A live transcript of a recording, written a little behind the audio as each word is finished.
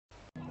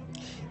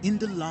In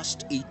the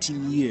last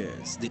 18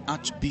 years, the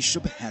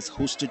Archbishop has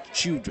hosted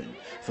children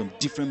from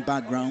different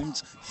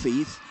backgrounds,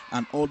 faith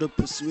and other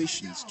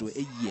persuasions to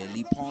a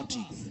yearly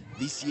party.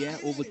 This year,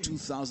 over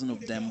 2,000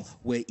 of them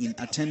were in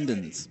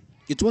attendance.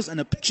 It was an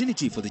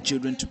opportunity for the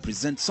children to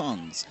present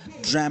songs,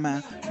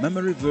 drama,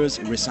 memory verse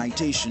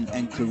recitation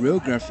and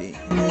choreography.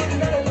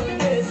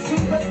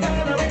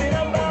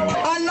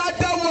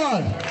 Another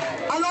one,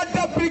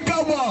 another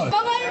bigger one.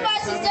 Memory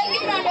verse is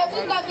taken from the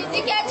book of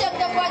Ezekiel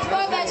chapter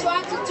 44 verse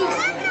 1 to 2.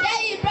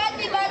 Then he brought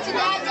me back to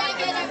the agile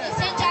gate of the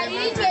sanctuary,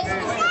 which was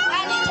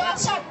and it was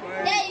shut.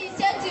 Then he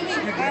said to me,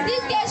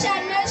 this gate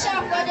shall not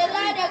shut, for the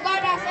Lord the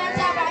God of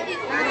heaven by it.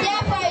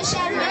 Therefore it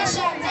shall not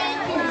shut.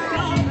 Thank you.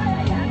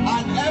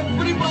 And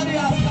everybody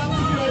has come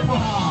to pray for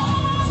her.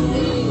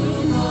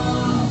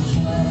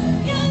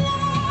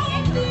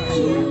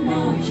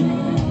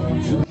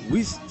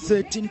 With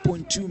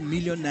 13.2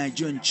 million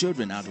Nigerian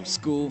children out of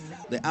school,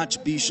 the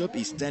Archbishop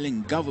is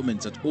telling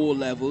governments at all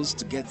levels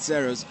to get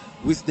serious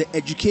with the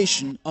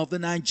education of the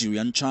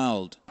Nigerian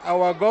child.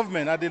 Our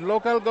government at the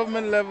local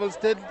government level,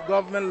 state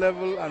government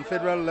level and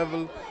federal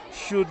level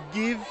should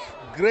give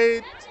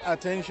great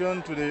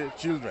attention to the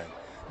children.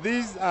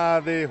 These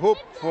are the hope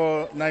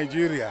for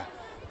Nigeria.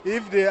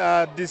 If they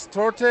are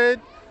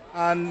distorted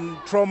and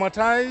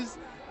traumatized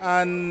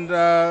and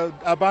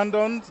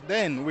abandoned,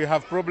 then we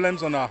have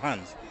problems on our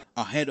hands.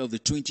 Ahead of the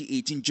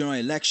 2018 general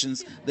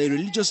elections, the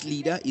religious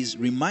leader is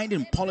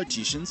reminding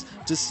politicians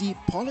to see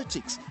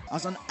politics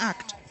as an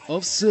act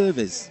of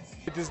service.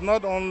 It is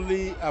not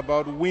only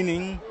about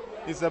winning,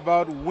 it's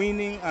about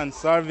winning and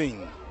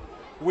serving.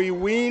 We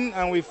win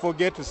and we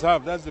forget to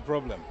serve, that's the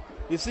problem.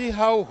 You see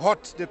how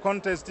hot the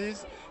contest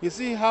is? You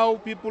see how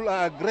people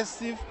are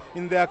aggressive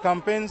in their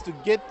campaigns to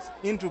get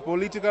into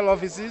political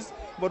offices,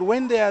 but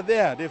when they are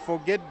there, they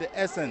forget the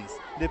essence,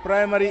 the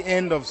primary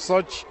end of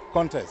such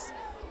contests,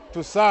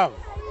 to serve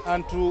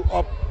and to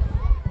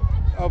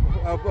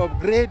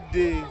upgrade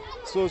the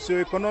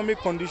socio-economic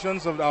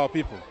conditions of our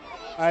people.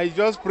 I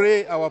just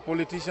pray our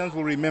politicians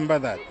will remember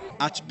that.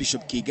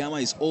 Archbishop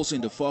Kegama is also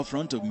in the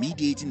forefront of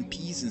mediating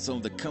peace in some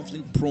of the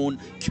conflict-prone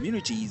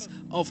communities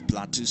of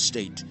Plateau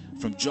State.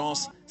 From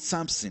Jos,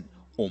 Samson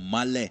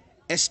Omale,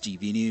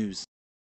 STV News.